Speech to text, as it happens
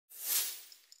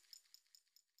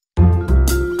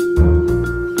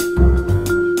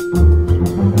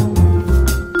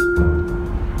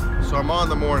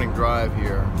drive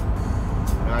here,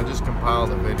 and I just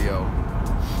compiled a video,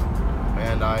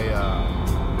 and I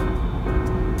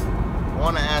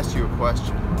want to ask you a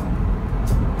question.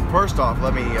 First off,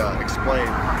 let me explain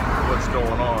what's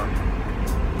going on.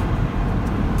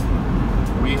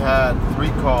 We had 3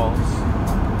 calls,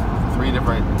 3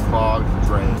 different clog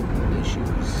drain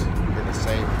issues in the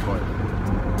same toilet,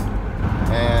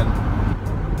 and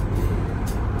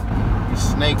we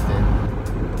snaked it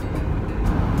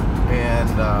and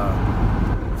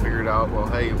figured out, well,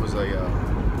 hey, it was a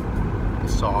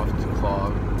soft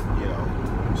clog, you know,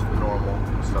 just the normal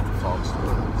stuff that clogs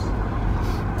toilets.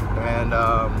 And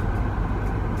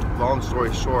long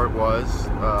story short was,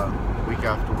 week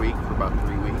after week for about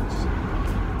 3 weeks,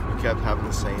 we kept having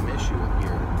the same issue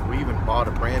here. We even bought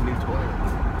a brand new toilet,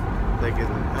 thinking,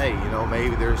 hey, you know,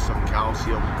 maybe there's some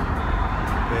calcium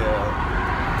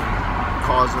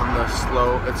causing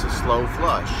it's a slow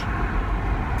flush,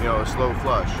 you know, a slow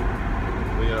flush,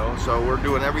 you know. So we're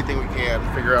doing everything we can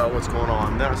to figure out what's going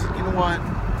on. Then I said, you know what,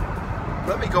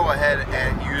 let me go ahead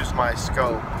and use my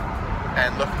scope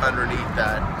and look underneath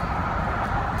that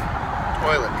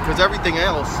toilet, because everything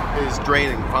else is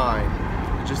draining fine.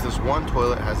 It's just this one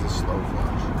toilet has a slow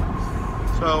flush.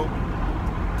 So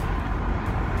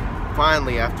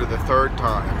finally, after the 3rd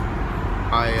time,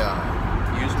 I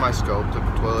used my scope, took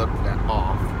the toilet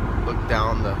off, looked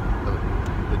down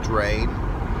the drain,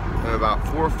 and about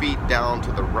 4 feet down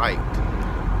to the right,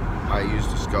 I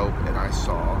used a scope and I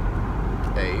saw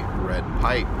a red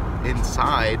pipe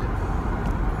inside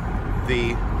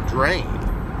the drain,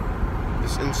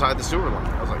 just inside the sewer line.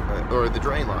 I was like, or the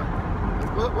drain line.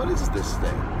 What is this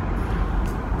thing?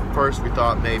 First we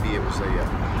thought maybe it was a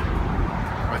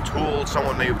tool,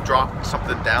 someone may have dropped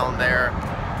something down there,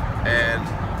 and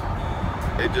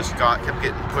it just kept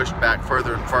getting pushed back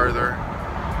further and further.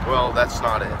 Well, that's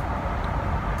not it.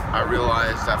 I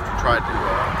realized after trying to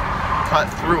cut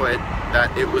through it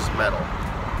that it was metal.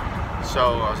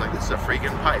 So I was like, this is a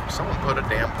freaking pipe. Someone put a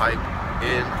damn pipe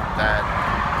in that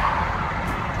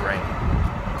drain,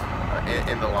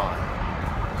 in the line.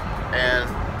 And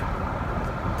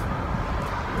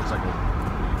it's like,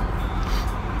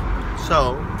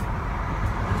 so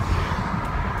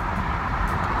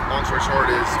long story short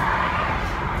is,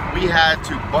 we had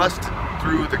to bust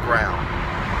through the ground,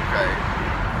 okay,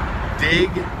 dig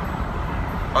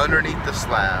underneath the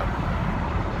slab,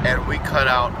 and we cut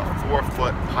out a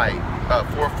 4-foot pipe, a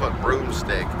 4-foot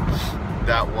broomstick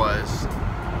that was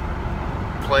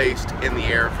placed in the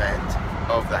air vent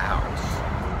of the house,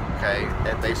 okay,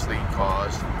 and basically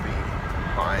caused the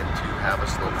line to have a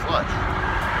slow flush.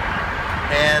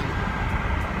 And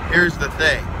here's the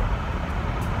thing.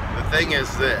 The thing is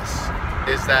this,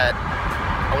 is that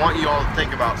I want you all to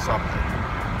think about something.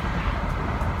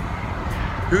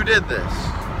 Who did this?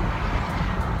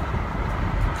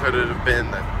 Could it have been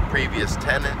the previous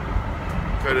tenant?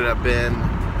 Could it have been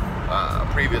a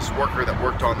previous worker that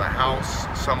worked on the house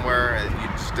somewhere and you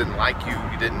just didn't like you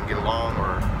didn't get along,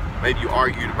 or maybe you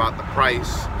argued about the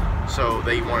price, so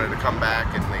they wanted to come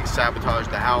back and they sabotaged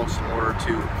the house in order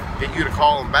to get you to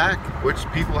call them back, which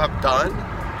people have done,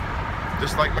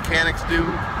 just like mechanics do,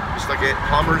 just like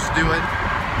plumbers do it.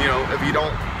 You know, if you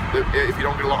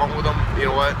don't get along with them, you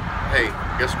know what? Hey,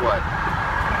 guess what?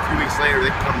 A few weeks later, they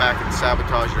can come back and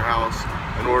sabotage your house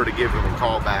in order to give them a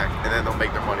call back, and then they'll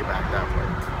make their money back that way.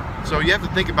 So you have to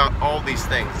think about all these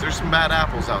things. There's some bad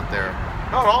apples out there.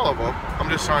 Not all of them. I'm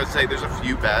just trying to say there's a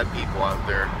few bad people out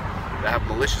there that have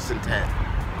malicious intent.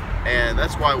 And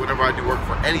that's why whenever I do work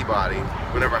for anybody,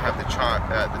 whenever I have the time,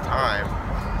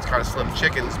 it's kind of slim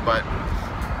chickens, but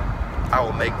I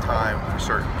will make time for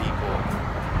certain people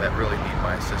that really need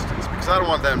my assistance, because I don't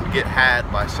want them to get had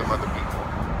by some other people.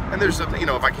 And there's some, you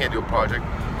know, if I can't do a project,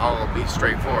 I'll be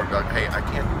straightforward, be like, hey, I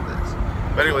can't do this.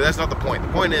 But anyway, that's not the point. The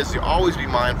point is, you always be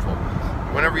mindful.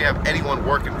 Whenever you have anyone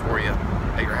working for you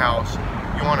at your house,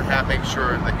 you want to make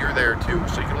sure that you're there too,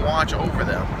 so you can watch over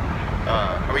them.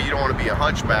 I mean, you don't want to be a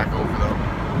hunchback over them,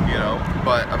 you know,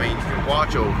 but I mean, you can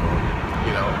watch over them,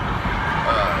 you know,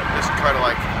 just try to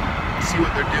like see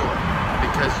what they're doing,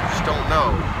 because you just don't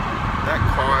know. That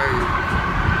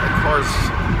car's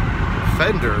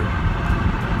fender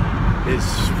is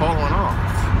falling off.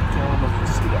 I don't know if you can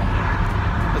see that.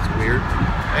 That's weird.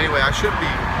 Anyway, I should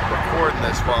be recording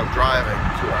this while I'm driving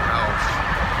to our house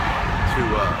to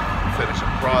finish a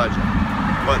project.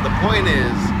 But the point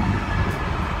is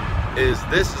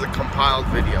this is a compiled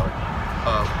video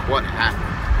of what happened.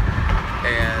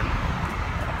 And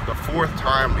the 4th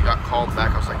time we got called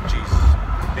back, I was like, Jesus,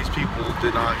 these people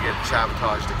did not get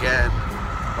sabotaged again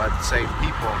by the same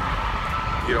people.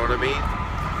 You know what I mean?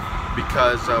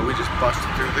 Because we just busted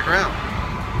through the ground.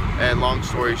 And long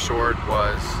story short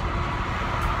was,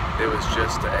 it was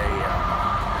just a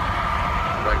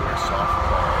regular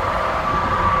softball.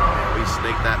 And we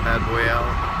snaked that bad boy out.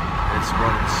 It's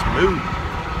running smooth.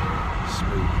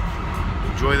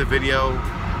 Enjoy the video,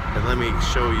 and let me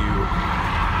show you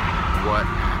what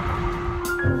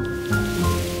happened.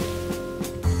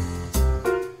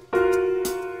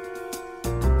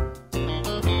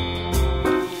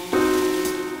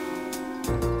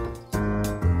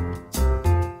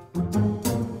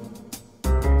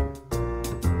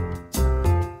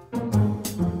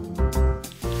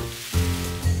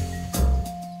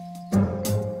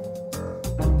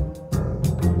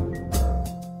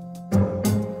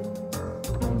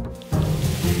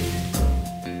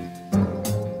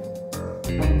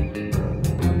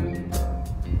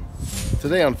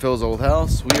 Today on Phil's old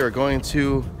house, we are going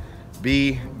to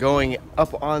be going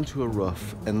up onto a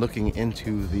roof and looking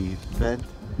into the vent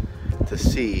to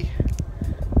see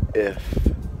if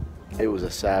it was a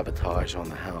sabotage on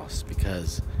the house,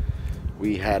 because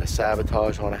we had a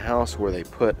sabotage on a house where they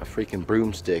put a freaking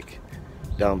broomstick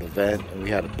down the vent and we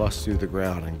had to bust through the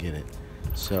ground and get it.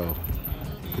 So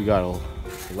we got a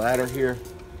ladder here,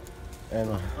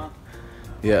 and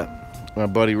yeah, my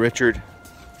buddy Richard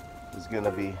is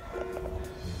gonna be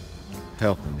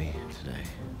helping me today.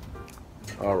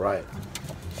 All right,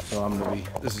 so I'm gonna be,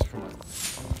 this is for my,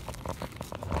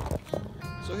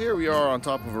 so here we are on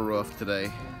top of a roof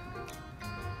today,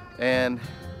 and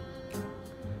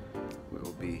we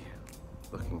will be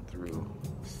looking through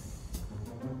this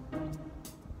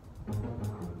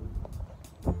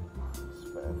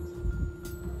fence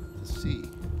to see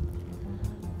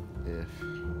if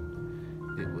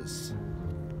it was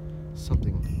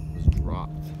something was dropped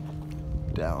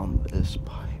down this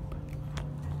pipe,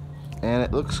 and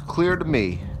it looks clear to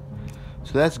me,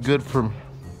 so that's good.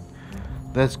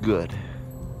 That's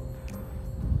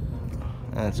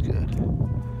good.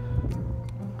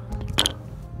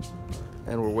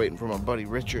 And we're waiting for my buddy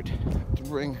Richard to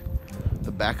bring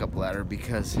the backup ladder,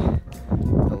 because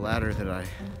the ladder that I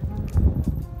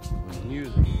was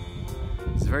using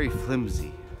is very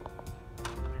flimsy,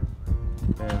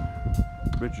 and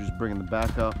Richard's bringing the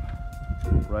backup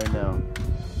right now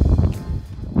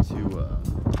to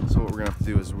so what we're gonna have to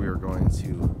do is we are going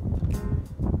to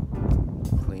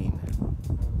clean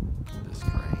this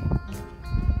drain.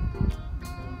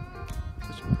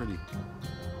 Such a pretty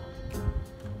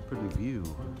view.